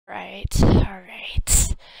Alright,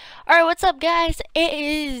 what's up guys? It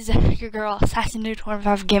is your girl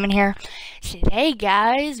Assassin25 Gaming here. Today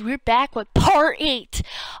guys, we're back with part 8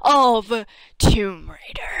 of Tomb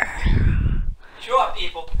Raider. Show up,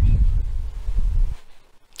 people.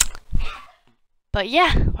 But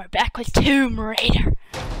yeah, we're back with Tomb Raider.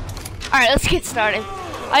 Alright, let's get started.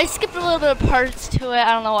 I skipped a little bit of parts to it.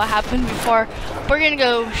 I don't know what happened before. We're gonna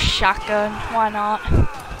go shotgun. Why not?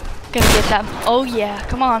 Gonna get them. Oh yeah,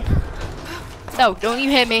 come on. No, don't you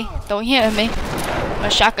hit me. Don't hit me. I'm gonna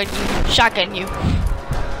shotgun you. Shotgun you.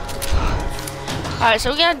 Alright,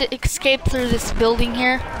 so we gotta escape through this building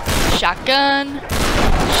here. Shotgun.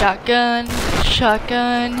 Shotgun.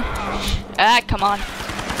 Shotgun. Ah, come on.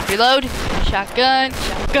 Reload. Shotgun.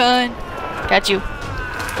 Shotgun. Got you.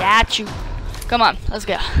 Got you. Come on, let's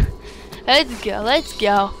go. Let's go. Let's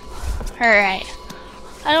go. Alright.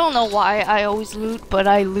 I don't know why I always loot, but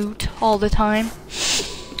I loot all the time.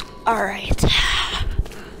 Alright.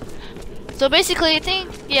 So basically, I think,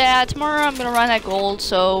 yeah, tomorrow I'm gonna run at gold,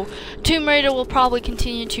 so Tomb Raider will probably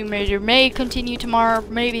continue. Tomb Raider may continue tomorrow,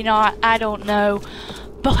 maybe not, I don't know.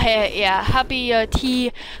 But yeah, happy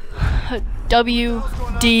TWD.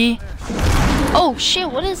 Oh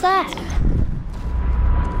shit, what is that?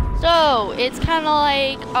 So, it's kinda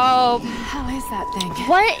like, How is that thing?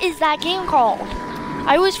 what is that game called?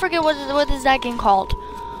 I always forget what is that game called.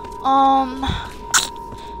 A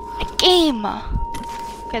game.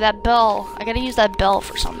 Okay, that bell. I gotta use that bell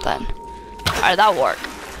for something. Alright, that'll work.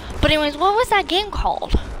 But anyways, what was that game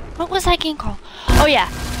called? What was that game called? Oh yeah.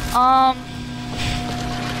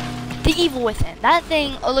 The Evil Within. That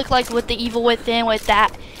thing looked like with the Evil Within with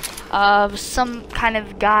that some kind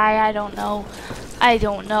of guy, I don't know.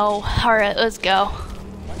 Alright, let's go.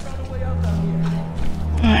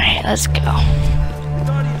 Alright, let's go.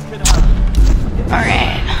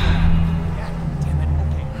 Alright.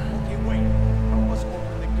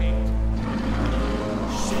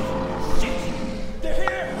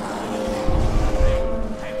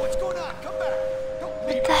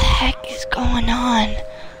 What the heck is going on?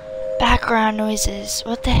 Background noises.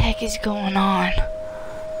 What the heck is going on?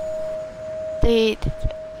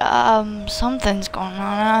 Something's going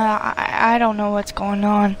on. I don't know what's going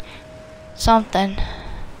on. Something.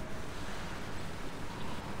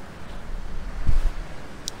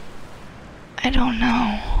 I don't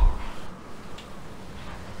know.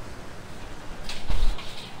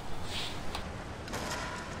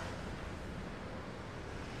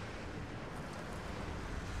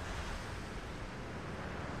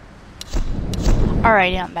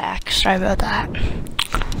 Alrighty, I'm back. Sorry about that.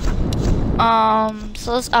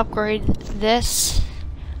 So let's upgrade this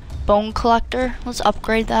bone collector. Let's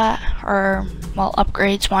upgrade that. Or, well,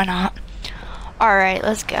 upgrades, why not? Alright,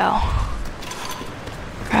 let's go.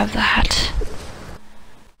 Grab that.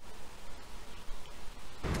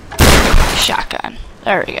 Shotgun.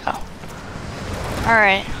 There we go.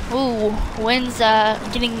 Alright. Ooh, wind's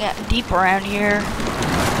getting deep around here.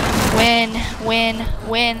 Wind.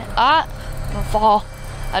 Ah! I'm gonna fall.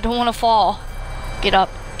 I don't want to fall. Get up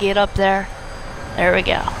there. There we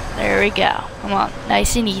go. Come on,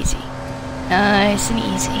 nice and easy. Nice and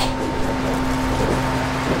easy.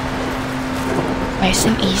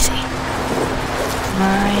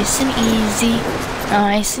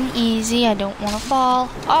 I don't want to fall.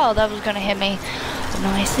 Oh, that was gonna hit me.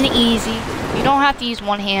 Nice and easy. You don't have to use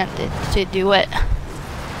one hand to do it.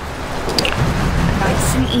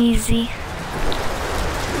 Nice and easy.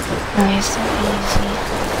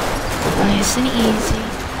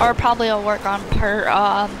 Or probably I'll work on per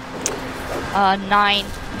 9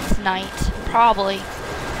 tonight. Probably.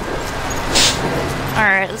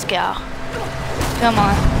 Alright, let's go. Come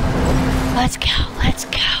on. Let's go.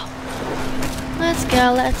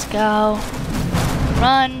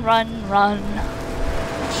 Run.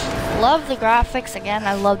 Love the graphics again.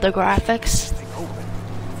 I love the graphics.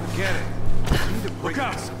 Forget it. Look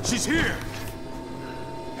out! She's here!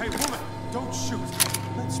 Hey, woman, don't shoot.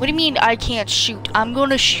 What do you mean I can't shoot? I'm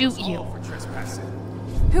gonna shoot you.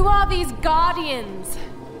 Who are these guardians?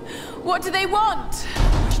 What do they want?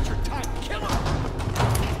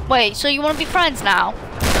 Wait, so you want to be friends now?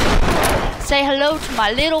 Say hello to my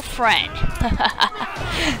little friend.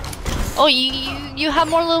 Oh, you have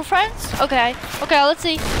more little friends? Okay, let's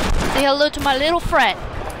see. Say hello to my little friend.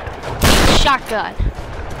 Shotgun.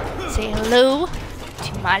 Say hello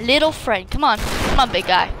to my little friend. Come on, big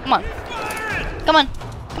guy. Come on.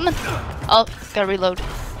 Oh, gotta reload.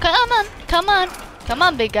 Come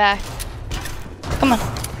on, big guy. Come on.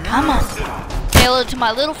 Say hello to my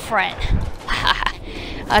little friend.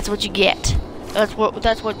 That's what you get. That's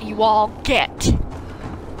what you all get.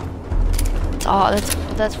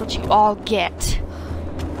 That's what you all get.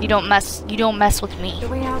 You don't mess with me. The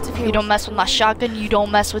way out of here. You don't mess with my shotgun, you don't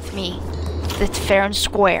mess with me. It's fair and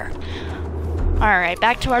square. Alright,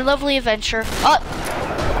 back to our lovely adventure.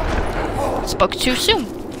 Oh! Spoke too soon.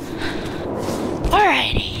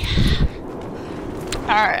 Alrighty.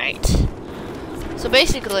 Alright. So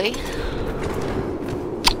basically...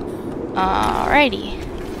 Alrighty.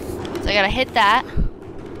 So I gotta hit that.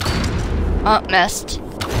 Oh, missed.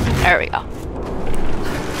 There we go.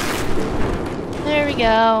 There we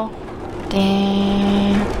go.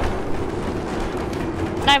 Damn.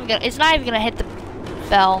 It's not even gonna hit the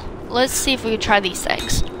bell. Let's see if we can try these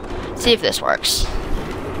things. See if this works.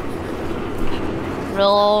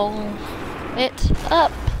 Roll it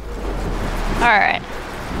up. Alright.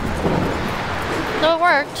 So it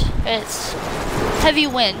worked. It's heavy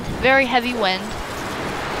wind. Very heavy wind.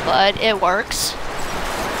 But it works.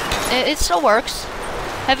 It still works.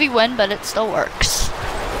 Heavy wind, but it still works.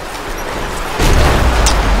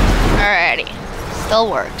 Alrighty. Still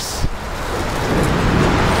works.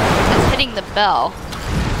 It's hitting the bell.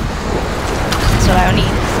 That's what I need,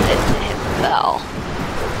 is it to hit the bell.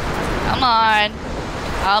 Come on.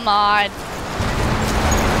 Come on.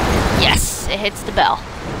 Yes, it hits the bell.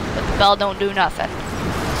 But the bell don't do nothing.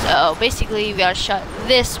 So basically we gotta shut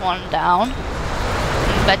this one down.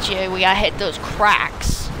 I bet you we gotta hit those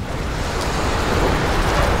cracks.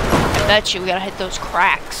 I bet you we gotta hit those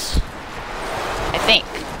cracks. I think.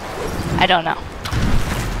 I don't know.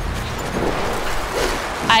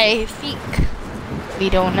 I think. We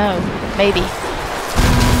don't know. Maybe.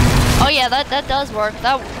 Oh yeah, that does work.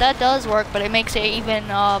 That does work, but it makes it even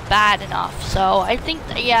bad enough. So I think,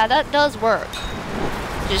 yeah, that does work.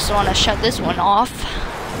 Just want to shut this one off.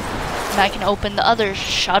 And I can open the other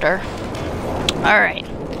shutter. Alright.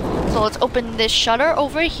 So let's open this shutter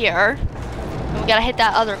over here. And we gotta hit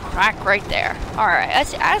that other crack right there. Alright,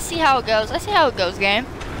 I see how it goes. I see how it goes, game.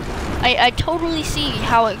 I totally see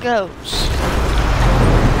how it goes.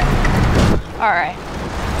 Alright.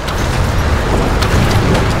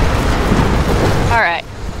 Alright.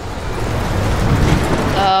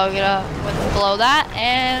 So we're gonna blow that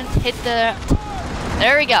and hit the...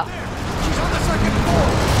 There we go. She's on the second floor.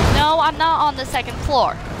 No, I'm not on the second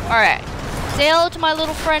floor. Alright. Say hello to my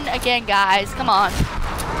little friend again, guys. Come on.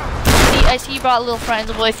 I see you brought little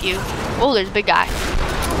friends with you. Oh, there's a big guy.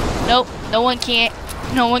 Nope. No one can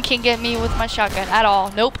get me with my shotgun at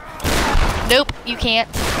all. Nope. Nope, you can't.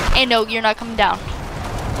 And no, you're not coming down.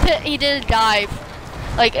 He did a dive.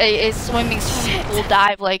 Like a swimming pool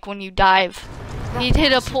dive, like when you dive. He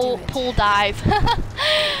did a pool dive.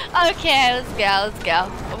 Okay, let's go.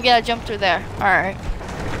 We gotta jump through there. Alright.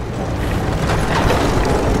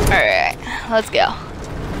 Alright, let's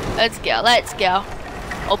go.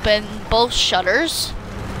 Open both shutters.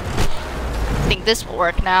 I think this will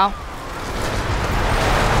work now.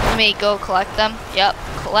 Let me go collect them. Yep,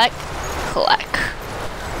 collect.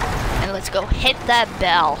 And let's go hit that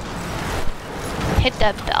bell. Hit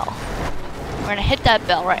that bell. We're gonna hit that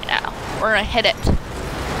bell right now. We're gonna hit it.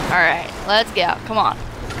 Alright, let's go. Come on.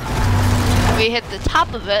 We hit the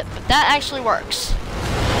top of it, but that actually works.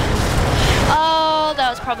 Oh, that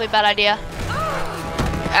was probably a bad idea.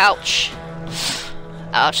 Ouch.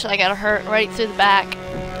 Ouch, I got hurt right through the back.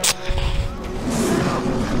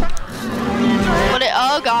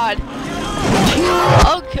 Oh god.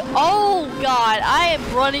 Oh god, I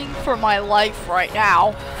am running for my life right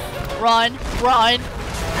now. Run. I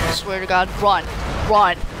swear to god, run,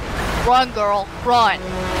 girl, run.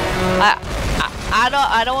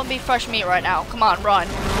 I don't want to be fresh meat right now. Come on, run.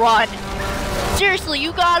 Seriously,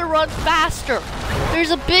 you gotta run faster.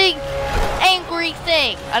 There's a big angry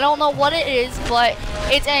thing. I don't know what it is, but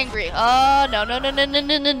it's angry. No.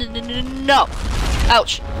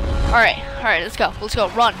 Ouch. Alright, let's go.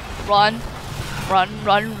 Run.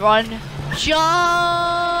 Jump!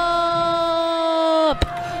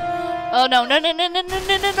 Oh no.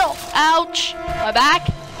 Ouch. My back.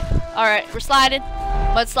 Alright, we're sliding.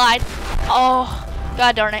 Mud slide. Oh,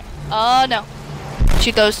 god darn it. Oh no.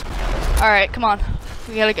 Shoot those. Alright, come on.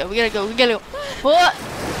 We gotta go. What?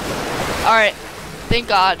 Alright. Thank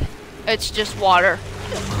god. It's just water.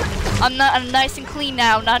 I'm nice and clean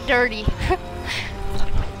now, not dirty.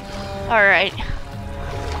 Alright.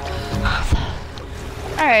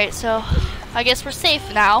 Alright, so I guess we're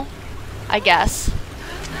safe now. I guess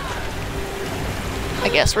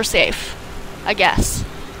we're safe. I guess.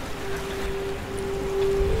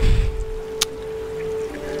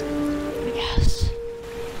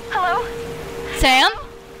 Hello? Sam?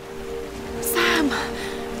 Sam.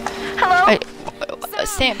 Hello?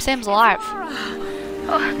 Sam's alive.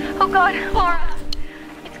 Oh god, Laura.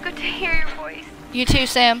 It's good to hear your voice. You too,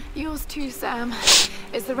 Sam. Yours too, Sam.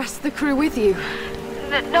 Is the rest of the crew with you?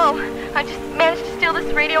 No, I just managed to steal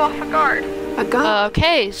this radio off a guard. A guard?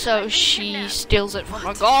 Okay, so she steals it from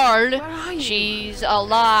a guard. Where are you? She's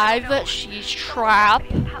alive. She's trapped.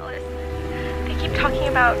 Palace. They keep talking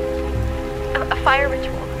about a fire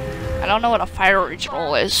ritual. I don't know what a fire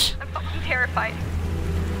ritual is. I'm fucking terrified.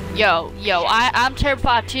 Yo, I'm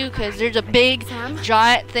terrified too, because there's a big, Sam?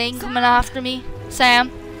 giant thing coming after me.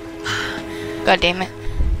 Sam. God damn it.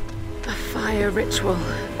 The fire ritual.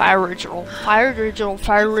 Fire ritual. Fire ritual.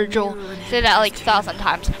 Fire ritual. Say that like 1,000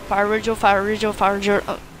 times. Fire ritual. Fire ritual. Fire ritual.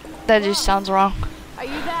 Oh, that just sounds wrong. Are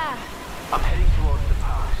you there? I'm heading towards the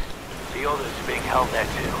palace. The others are being held there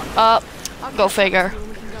too. Go figure.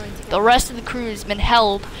 We can go in together. The rest of the crew has been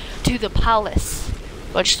held to the palace,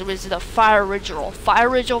 which was the fire ritual. Fire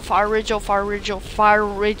ritual. Fire ritual. Fire ritual. Fire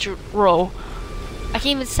ritual. I can't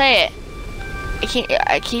even say it.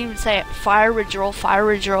 I can't even say it. Fire ritual. Fire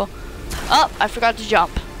ritual. Oh, I forgot to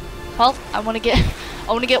jump. Well, I want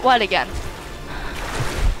to get wet again.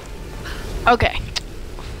 Okay.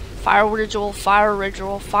 Fire ritual, fire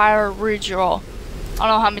ritual, fire ritual. I don't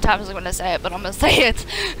know how many times I'm gonna say it, but I'm gonna say it.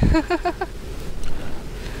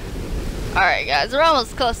 Alright guys, we're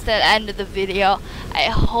almost close to the end of the video. I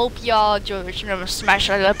hope y'all enjoyed it. Remember to smash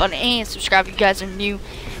that like button and subscribe if you guys are new.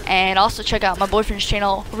 And also check out my boyfriend's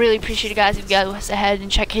channel. Really appreciate it guys if you guys go ahead and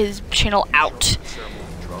check his channel out.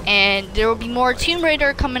 And there will be more Tomb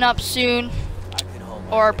Raider coming up soon.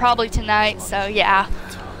 Or probably tonight, so yeah.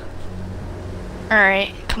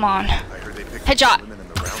 Alright, come on. Headshot.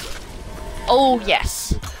 Oh,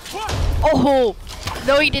 yes. Oh,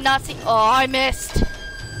 no, you did not see. Oh, I missed.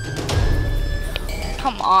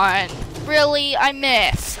 Come on. Really? I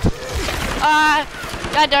missed.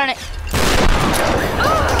 God darn it.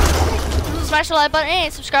 Smash the like button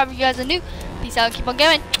and subscribe if you guys are new. Peace out and keep on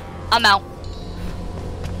gaming. I'm out.